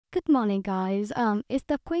Good morning, guys. It's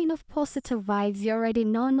the Queen of Positive Vibes. You already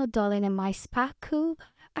know, no darling, and my sparkle.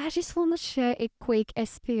 I just want to share a quick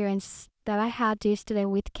experience that I had yesterday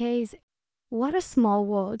with Case. What a small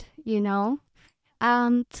world, you know.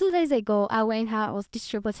 2 days ago, I went out, I was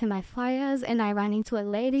distributing my flyers, and I ran into a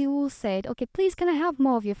lady who said, "Okay, please, can I have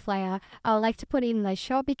more of your flyer? I would like to put it in the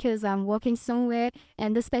shop because I'm working somewhere."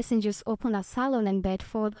 And this person just opened a salon in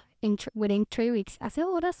Bedford within 3 weeks. I said,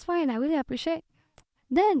 "Oh, that's fine. I really appreciate."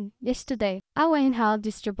 Then, yesterday, I went out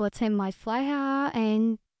distributing my flyer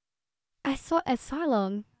and I saw a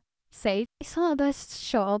salon. I saw this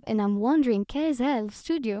shop and I'm wondering, KSL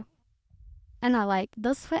Studio. And I like,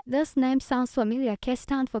 this name sounds familiar. K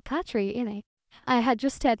stand for Katri, innit? I had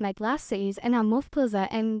just had my glasses and I moved closer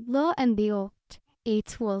and lo and behold,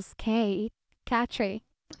 it was Katri.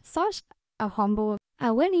 Such a humble.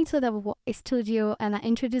 I went into the studio and I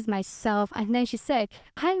introduced myself and then she said,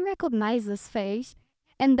 "I recognize this face."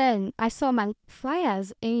 And then I saw my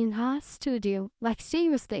flyers in her studio. Like,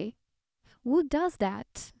 seriously, who does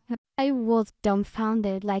that? I was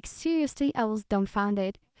dumbfounded. Like, seriously, I was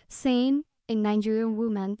dumbfounded. Seeing a Nigerian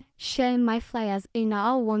woman sharing my flyers in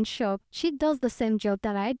our one shop. She does the same job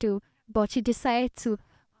that I do, but she decided to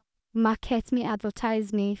market me,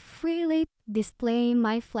 advertise me, freely displaying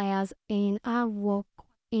my flyers in our work,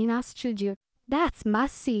 in our studio. That's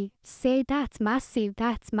massive. Say that's massive.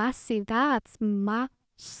 That's massive. That's massive.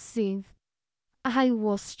 I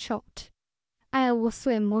was shocked. I was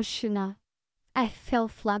so emotional. I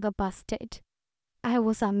felt flabbergasted. I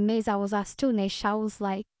was amazed. I was astonished. I was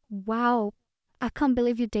like, wow, I can't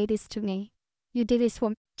believe you did this to me. You did this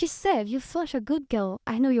for me. She said, "You're such a good girl.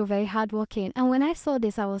 I know you're very hardworking." And when I saw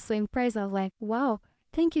this, I was so impressed. I was like, wow,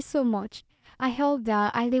 thank you so much. I held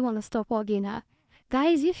her. I didn't want to stop hugging her.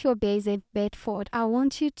 Guys, if you're based in Bedford, I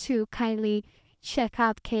want you to kindly check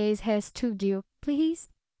out Kay's hair studio. Please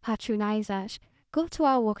patronize her. Go to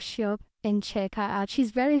our workshop and check her out. She's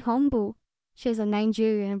very humble. She's a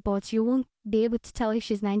Nigerian, but you won't be able to tell if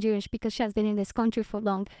she's Nigerian because she has been in this country for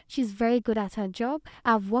long. She's very good at her job.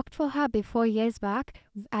 I've worked for her before years back,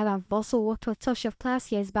 and I've also worked for Touch of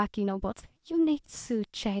Class years back, but you need to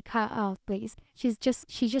check her out, please. She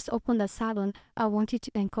just opened a salon. I want you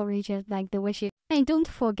to encourage her like the way she. And don't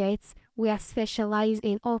forget, we are specialized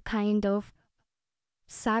in all kind of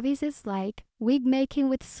services like wig making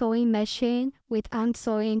with sewing machine, with hand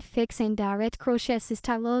sewing, fixing direct crochet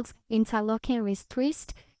sister lugs, interlocking wrist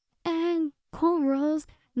twist, and cornrows,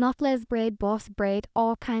 knotless braid, boss braid,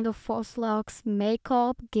 all kind of false locks,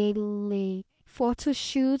 makeup, gilly, photo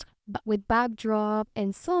shoot with backdrop,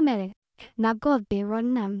 and so many. Now God be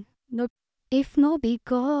run them. No, if no be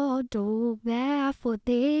God, oh, where for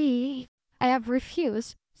thee? I have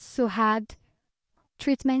refused to had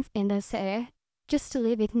treatments in this area just to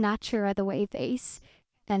leave it natural the way it is.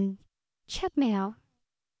 And check me out.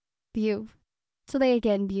 Blue. Today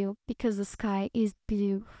again, blue, because the sky is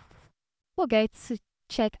blue. Forget to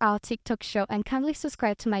check our TikTok show and kindly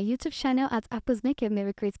subscribe to my YouTube channel at Apple's Naked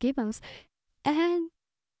Mary Chris Gibbons. And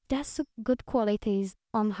there's some good qualities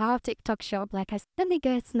on our TikTok shop. Like I said, let me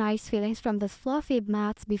get nice feelings from the fluffy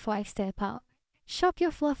mats before I step out. Shop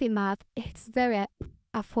your fluffy mat. It's very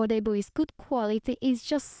affordable. It's good quality. It's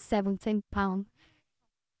just £17.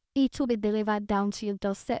 It will be delivered down to your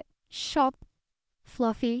doorstep. Shop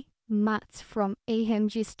fluffy mats from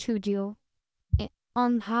AMG Studio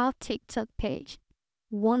on our TikTok page.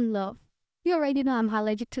 One love. You already know I'm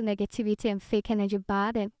allergic to negativity and fake energy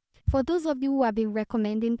bad. And for those of you who have been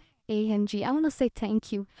recommending AMG, I want to say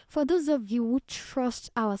thank you. For those of you who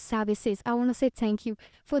trust our services, I want to say thank you.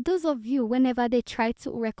 For those of you, whenever they try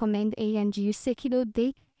to recommend AMG, you say, "Kilo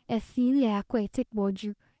de ethile aquatic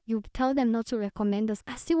boju." You tell them not to recommend us.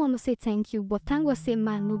 I still want to say thank you, but thank God say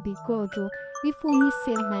man no be God. Oh. If only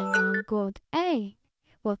say man God. Hey,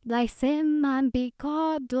 but like say man be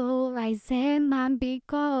God, oh, like say man be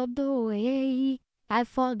God, oh, hey. I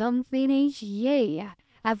for them finish, yeah.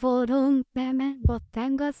 I for them payment, but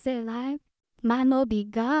thank God say life. Man no be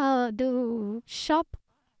God, oh. Shop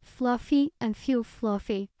fluffy and feel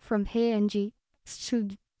fluffy from G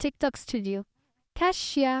TikTok Studio.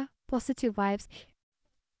 Cashier, positive vibes.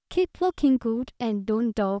 Keep looking good and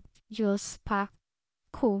don't doubt your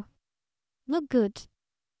sparkle. Look good.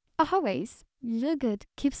 Always look good.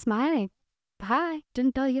 Keep smiling. Bye.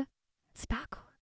 Don't doubt your sparkle.